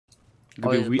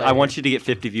I want you to get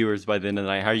 50 viewers by the end of the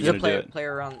night. How are you gonna do it?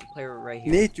 Player right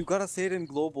here. Nate, you gotta say it in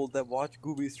global that watch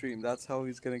Gooby stream. That's how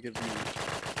he's gonna get views.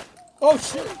 Oh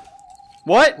shit!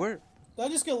 What? Where? Did I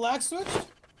just get lag switched?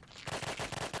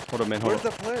 Hold on, man. Hold Where's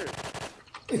on. the player?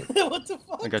 What the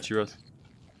fuck? I got you, Rose.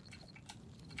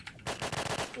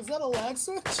 Was that a lag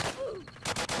switch?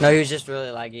 No, he was just really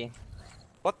laggy.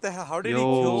 What the hell? How did he kill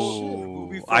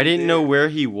Gooby from I didn't know there? where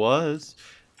he was.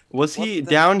 Was What he the-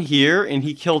 down here and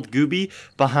he killed Gooby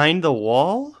behind the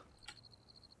wall?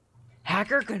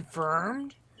 Hacker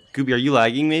confirmed? Gooby, are you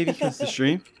lagging maybe because the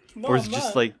stream? No, Or is I'm it just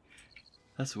not. like...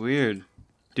 That's weird.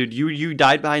 Dude, you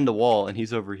died behind the wall and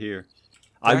he's over here.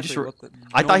 I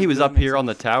thought he was up here on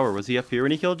the tower. Was he up here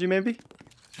when he killed you maybe?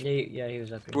 Yeah, he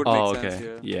was up here. Would Oh, make okay.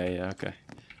 sense, Yeah, okay.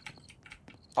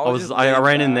 just I laying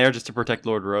ran in back. there just to protect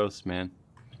Lord Roast, man.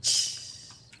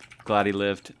 Glad he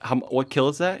lived. What kill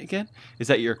is that again? Is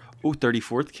that your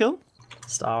 34th kill?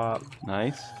 Stop.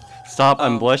 Nice. Stop,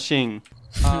 I'm blushing.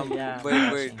 Yeah.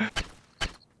 Wait.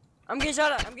 I'm getting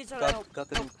shot at. Got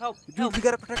the Help. Dude, we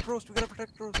gotta protect Roast.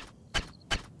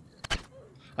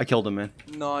 I killed him, man.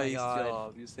 Nice God.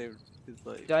 job. You saved his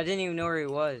life. Dude, I didn't even know where he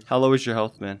was. How low is your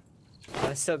health, man? I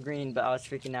was still green, but I was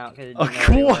freaking out because I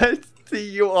didn't know where he was. What?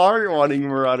 You are wanting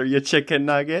Marauder, you chicken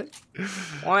nugget.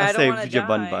 Why? I don't wanna saved your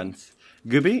bun die. buns.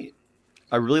 Gooby,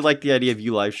 I really like the idea of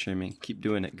you live streaming. Keep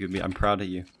doing it, Gooby. I'm proud of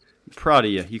you.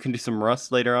 You can do some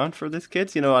Rust later on for this,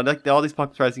 kids. You know, I like all these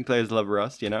Apocalypse Rising players love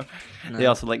Rust. You know, they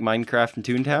also like Minecraft and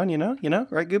Toontown. You know,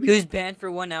 right, Gooby? He was banned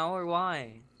for 1 hour.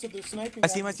 Why? So they're sniping I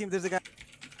see guys. my team. There's a guy.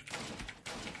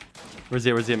 Where's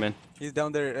he, man? He's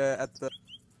down there at the.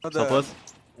 Southwest?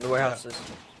 The warehouses.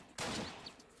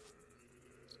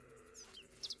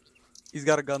 He's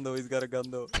got a gun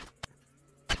though.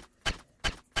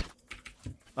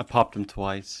 I popped him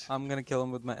twice. I'm gonna kill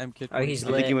him with my MK. Oh, he's I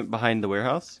think he lit. went behind the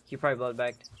warehouse. He probably blood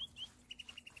bagged.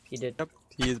 He did. Yep,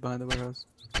 he is behind the warehouse.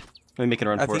 Let me make it a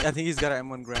run for it. I think he's got an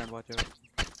M1 Grand. Watch out.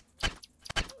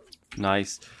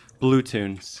 Nice. Blue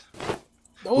tunes.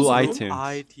 That was Blue a- iTunes.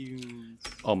 iTunes.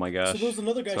 Oh my So gosh. there was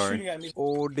another guy Sorry. shooting at me.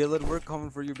 Oh, Dylan, we're coming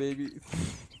for you, baby.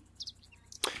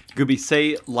 Gooby,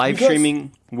 say live Because-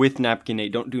 streaming with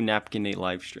Napkinate. Don't do Napkinate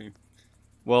live stream.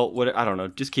 Well, what? I don't know.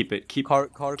 Just keep it. Car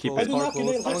Keep close. I do Car not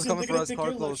close. get Someone's coming for us. Car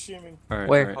live close. streaming. All right.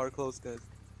 Where? All right. Car close, guys.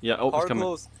 Yeah. Oh, Car it's coming.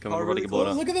 close. Coming. Car We're about to really get blown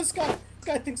Oh, up. look at this guy. This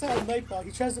guy thinks I have Nightbot.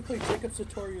 He tries to play Jacob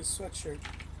Sartorius sweatshirt.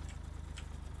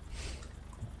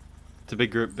 It's a big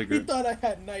group. Big He group. thought I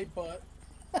had Nightbot.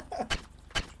 They're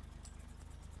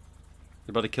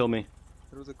about to kill me.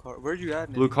 There was a car. Where you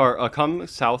at? Blue car. Come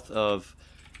south of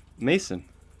Mason.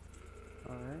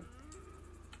 Alright.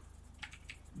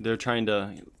 They're trying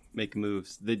to make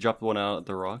moves. They dropped one out at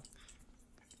the rock,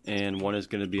 and one is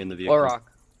going to be in the vehicle. Or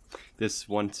rock. This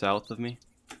one south of me.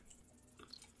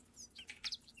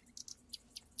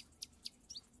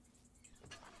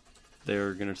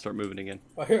 They're going to start moving again.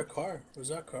 I hear a car. Was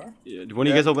that a car? Yeah, did one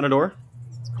of you guys open a door?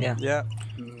 Yeah.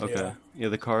 Okay. Yeah,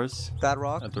 the cars That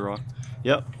rock. at the rock.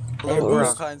 Yep. All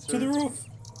Roof. kinds, To the sir. roof.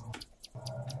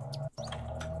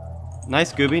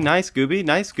 Nice, Gooby. Nice, Gooby.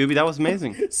 Nice, Gooby. That was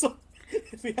amazing. So,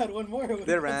 if we had one more, it would've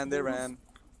They been ran. to They the roof. ran.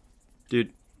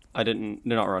 Dude, I didn't.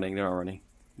 They're not running. They're not running.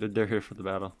 They're here for the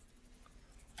battle.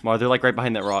 Mar, they're like right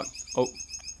behind that rock. Oh.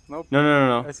 Nope.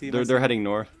 No. I see 'em, They're I see they're 'em. heading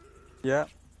north. Yeah.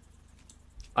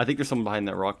 I think there's someone behind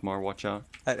that rock, Mar. Watch out.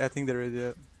 I think there is.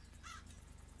 Yeah.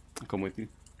 I'll come with you.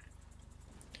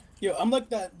 Yo, I'm like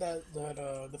the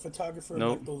photographer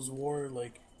Nope. of like those war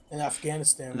like in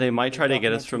Afghanistan. They might like, try to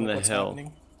get us documenting, from like, the what's hill.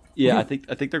 happening. Yeah, I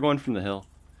think they're going from the hill.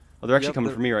 Oh, they're actually Yep, coming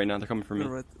they're- for me right now. They're coming for me.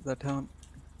 Right, that town.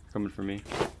 Coming for me.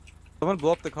 Someone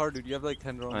blow up the car, dude. You have like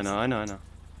 10 drones. I know.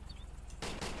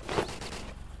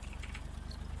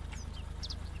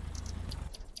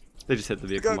 They just hit the We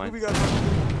vehicle got, mine. we got,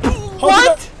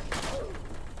 What?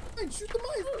 Hey, shoot the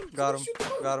mine. got him. Shoot the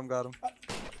mine. Got him.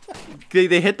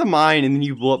 They hit the mine and then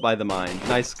you blew up by the mine.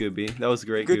 Nice, Scooby. That was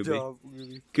great, Good Gooby. job.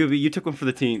 Really. Gooby, you took one for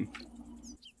the team.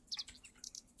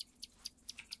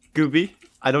 Gooby,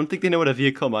 I don't think they know what a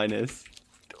vehicle mine is.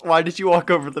 Why did you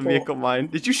walk over the vehicle mine?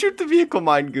 Did you shoot the vehicle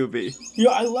mine, Gooby? Yo,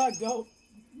 I lagged out.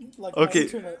 Like my Okay.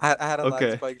 internet. I had a Okay.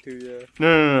 lag spike too. Yeah.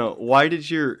 No. Why did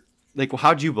your... Like,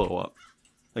 how'd you blow up?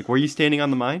 Like, were you standing on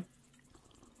the mine?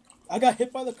 I got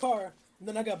hit by the car, and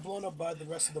then I got blown up by the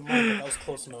rest of the mine, but I was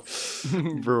close enough.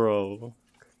 Bro.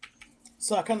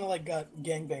 So I kind of like got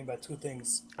gangbanged by two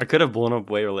things. I could have blown up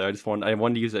way earlier. I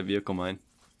wanted to use that vehicle mine.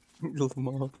 Build them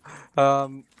up. I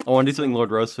want to do something Lord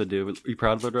Roast would do. Are you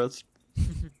proud of Lord Roast?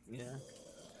 Yeah.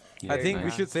 Yeah, I think we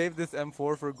nice. should save this M4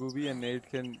 for Gooby, and Nate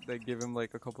can like give him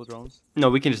like a couple drones. No,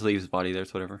 we can just leave his body there.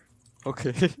 It's whatever.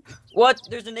 Okay. What?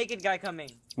 There's a naked guy coming.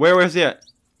 Where's he at?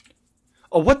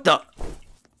 Oh, what the?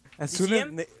 As You soon see as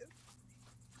him?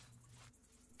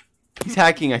 He's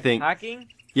hacking, I think. Hacking?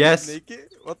 Yes.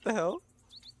 naked, what the hell?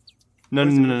 No,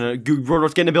 Where's no, he? no, no, no.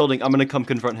 Roadworks, get in the building. I'm gonna come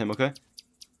confront him, okay?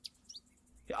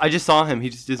 I just saw him. He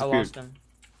just I disappeared. lost him. I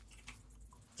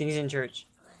think he's in church.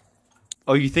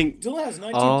 Oh, you think... Dylan has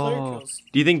 19 player Oh. kills.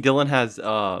 Do you think Dylan has,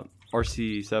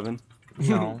 RC7?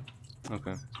 No.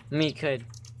 Okay. I mean, he could.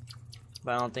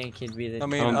 But I don't think he'd be the. I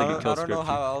mean, I don't I think it don't, kills know script,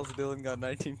 how else Dylan got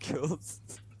 19 kills.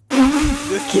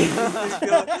 Dylan,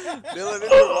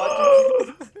 if you're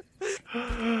watching.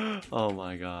 Oh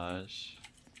my gosh.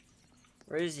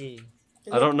 Where is he?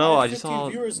 I don't know. have I just 15 saw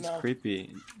viewers it's now.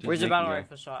 creepy. Just Where's the making battle a-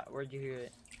 rifle shot? Where'd you hear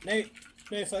it? Nate,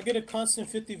 if I get a constant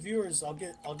 50 viewers, I'll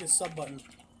get sub button.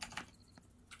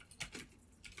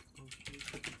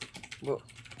 Whoa.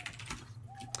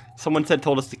 Someone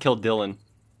told us to kill Dylan.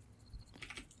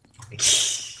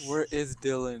 Where is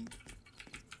Dylan?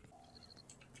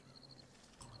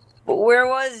 But where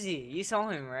was he? You saw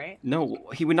him, right? No,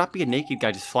 he would not be a naked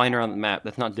guy just flying around the map.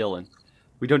 That's not Dylan.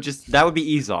 We don't just... That would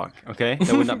be Ezok, okay?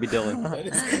 That would not be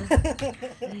Dylan.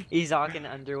 He's all in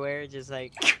underwear, just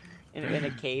like in a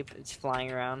cape. It's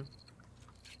flying around.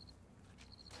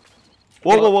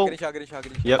 Whoa, whoa, whoa. Get a shot, get a shot,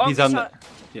 get a shot. Yep, Oh, he's good on the... shot.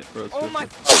 Yeah, bro. Oh my!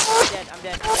 I'm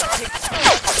dead.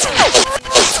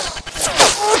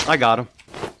 I got him.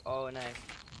 Oh, nice.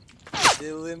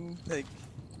 Dylan, like.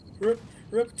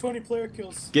 Rip 20 player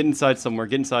kills. Get inside somewhere.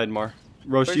 Get inside, Mar.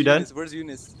 Roast, Where's you dead? Eunice? Where's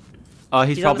Eunice? He's He's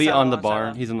on the probably silo, on the on barn.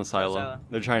 silo. He's on the silo. silo.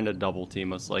 They're trying to double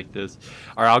team us like this.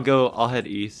 Alright, I'll head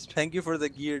east. Thank you for the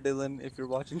gear, Dylan, if you're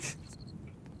watching.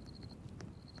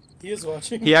 He is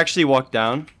watching. He actually walked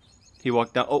down. He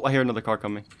walked down. Oh, I hear another car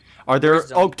coming. Are there...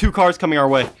 Where's Oh, 2 cars coming our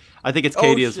way. I think it's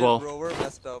Katie as shit, well. Bro, we're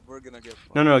messed up. We're gonna get.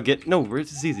 No, no, get... No,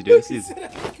 it's easy, dude. It's He easy. said, I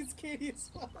think it's Katie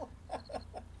as well.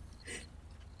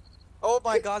 Oh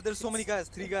my god, there's so many guys.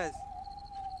 3 guys.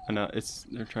 I know, it's...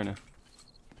 They're trying to...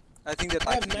 I think they're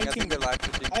I live have streaming. I 19 think they're live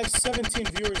streaming. I have 17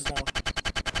 viewers now.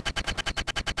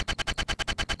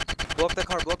 Blow up the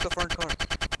car. Blow up the front car.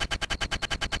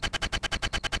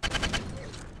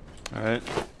 Alright.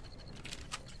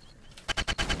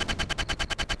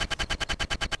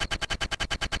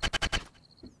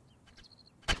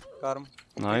 Got him.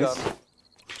 Nice. got him.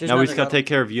 There's Now we another just gotta guy. take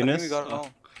care of I think Eunice. we got it all.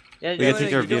 Yeah, We gotta take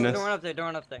care of don't, Eunice. Don't run up there. Don't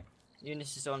run up there.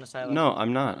 Eunice is still on the silo. No,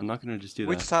 I'm not. I'm not gonna just do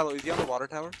Which that. silo? Is he on the water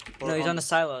tower? Or No, he's on the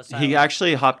silo. He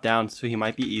actually hopped down, so he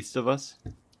might be east of us. I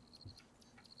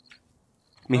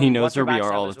mean, he Oh, knows watch your where we are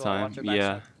backside all as the well, time. watch your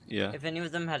Yeah, backside. yeah, If any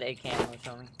of them had AK ammo,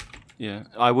 show me. yeah.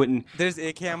 I wouldn't... There's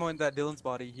AK ammo in that Dylan's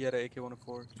body. He had an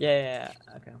AK-104. Yeah.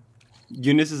 Okay.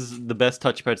 Eunice is the best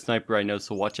touchpad sniper I know,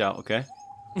 so watch out, okay?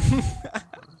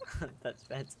 That's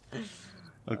bad.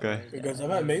 Okay. Hey guys,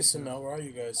 I'm at Mason now. Where are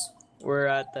you guys? We're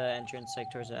at the entrance, like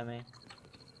towards the MA.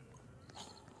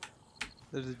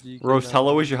 There's a G. Roast, how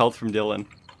low is your health from Dylan?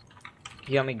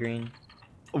 He got me green.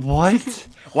 What?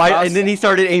 Why? And then he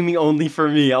started aiming only for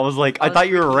me. I was like, I I was thought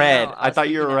you were freaking red. out. I thought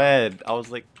you were freaking out. red. I was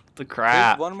like, the There's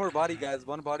crap. one more body, guys.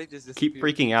 One body just Keep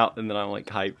disappeared. freaking out, and then I'm like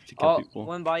hyped to kill Oh, people.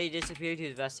 one body disappeared. He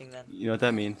was vesting then. You know what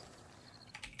that means?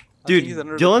 I Dude, think he's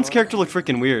under the Dylan's car. character looked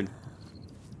freaking weird.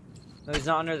 No, he's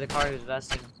not under the car. He was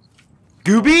vesting.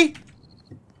 Gooby?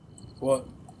 What?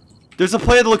 There's a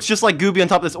player that looks just like Gooby on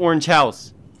top of this orange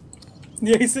house.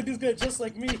 Yeah, he said he's good, just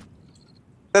like me.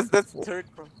 That's Turk,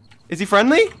 bro. Is he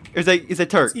friendly? Or is that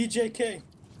Turk? It's EJK.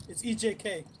 It's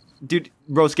EJK. Dude,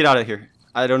 Rose, get out of here.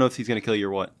 I don't know if he's gonna kill you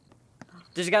or what.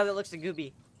 There's a guy that looks like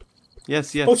Gooby.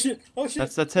 Yes, yes. Oh shit! Oh shit!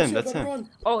 That's Oh, him, shit, that's better him. run.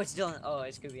 Oh, it's Dylan. Oh,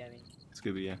 it's Gooby. I mean. It's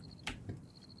Gooby, yeah.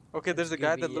 Okay, there's a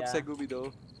guy that Gooby, looks yeah. like Gooby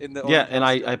though. In the Yeah, orange and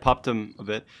house. I popped him a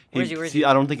bit. Where's he, where's See, he?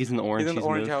 I don't think he's in the orange. He's in the He's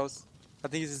orange moved. house. I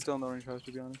think he's still in the orange house,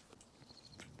 to be honest.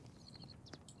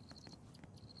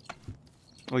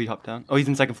 Oh, he hopped down. Oh, he's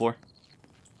in second floor.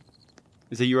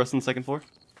 Is it you, Russ, on the second floor?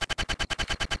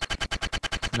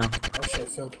 No. Oh shit,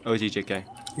 Phil. Oh, it's EJK.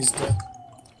 He's dead.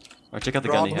 Alright, check out the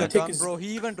Drop gun he the had. Take gun, his- bro. He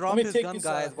even Let dropped me his take gun, his,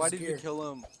 guys. Why his did you gear.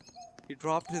 kill him? He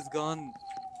dropped his gun.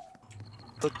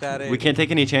 Look at it. We can't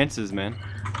take any chances, man.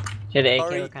 He had an AK.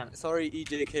 Sorry, What kind? sorry,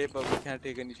 EJK, but we can't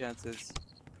take any chances.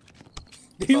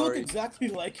 Did he look Sorry. exactly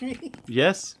like me?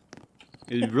 Yes.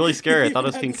 It was really scary. I thought it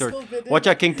was He King had Turk. so good Watch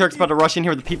out, King Turk's about to rush in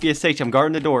here with the PPSH. I'm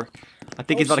guarding the door. I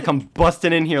think Oh, he's about to shit. come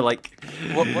busting in here like...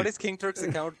 What is King Turk's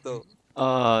account though?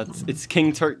 It's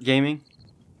King Turk Gaming.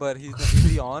 But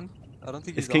is he on? I don't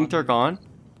think he's Is King on. Turk on?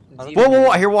 I don't Whoa, whoa, whoa,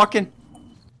 I hear walking.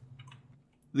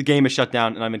 The game is shut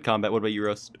down and I'm in combat. What about you,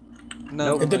 Roast?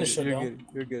 No, It didn't shut you're down. good.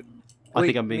 You're good. I Wait,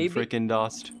 think I'm being maybe- freaking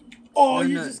DOSed. Oh, No,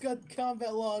 you no. just got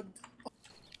combat logged.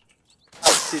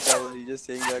 See, Dylan, you're just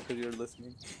saying that because you're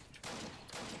listening.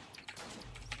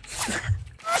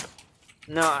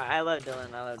 No, I love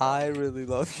Dylan. I love Dylan. I really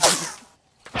love you.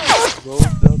 Bro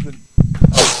doesn't.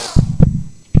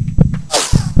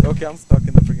 Okay, I'm stuck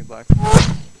in the freaking black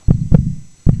spot.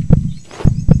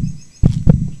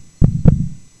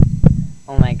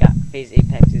 Oh my god, FaZe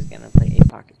Apex is gonna play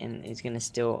Apoc and is gonna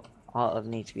steal all of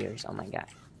Nate's viewers. Oh my god.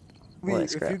 What a If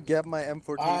scrap. you get my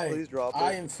M14, please drop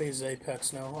I it. am FaZe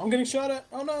Apex now. I'm getting shot at.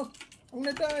 Oh no, I'm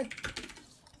gonna die.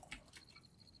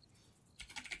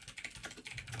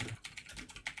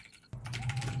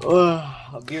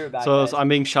 I'll be right back. So guys. I'm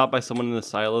being shot by someone in the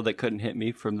silo that couldn't hit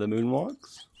me from the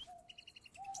moonwalks.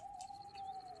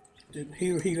 Dude,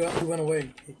 he went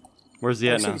away. Where's he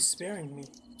at Actually, now? he's sparing me.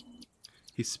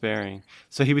 He's sparing.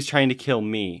 So he was trying to kill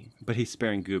me, but he's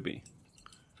sparing Gooby.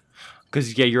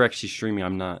 Because, yeah, you're actually streaming,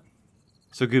 I'm not.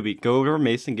 So, Gooby, go over to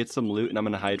Mason, get some loot, and I'm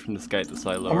going to hide from this guy at the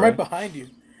silo, I'm right? right behind you.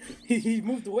 He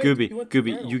moved away. He went to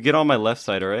Gooby, Vernal. you get on my left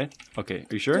side, alright? Okay,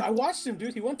 are you sure? Dude, I watched him,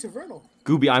 dude. He went to Vernal.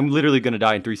 Gooby, I'm literally going to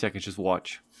die in 3 seconds, just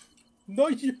watch. No,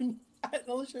 you're not.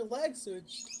 Unless your lag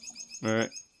switched. Alright.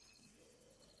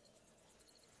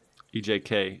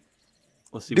 EJK.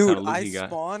 Let's see what Dude, kind of loot I he got.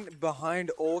 spawned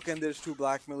behind Oak and there's 2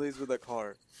 black millies with a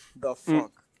car. The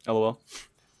fuck? LOL.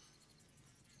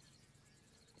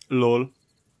 LOL.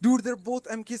 Dude, they're both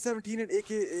MK17 and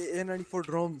AK-94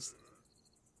 drums.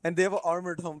 And they have an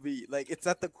armored Humvee. Like, it's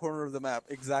at the corner of the map.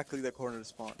 Exactly the corner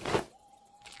spawn.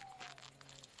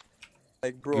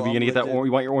 Like, bro, Gooby, you I'm gonna get that? legit,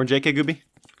 You want your orange AK, Gooby?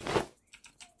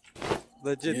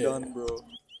 legit Yeah. done, bro.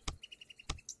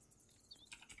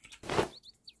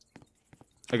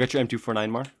 I got your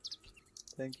M249, Mar.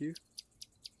 Thank you.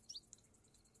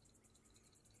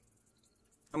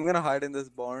 I'm gonna hide in this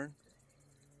barn.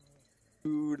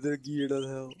 Dude, they're geared as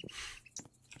hell.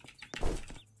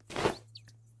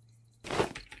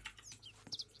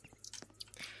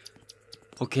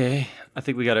 Okay, I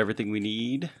think we got everything we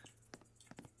need.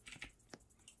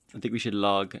 I think we should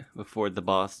log before the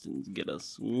Bostons get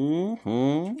us.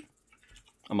 I'm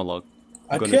a log.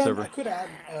 I Go to could server.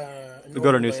 add.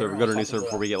 Go to new server. Go to new server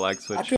before we get lag switch.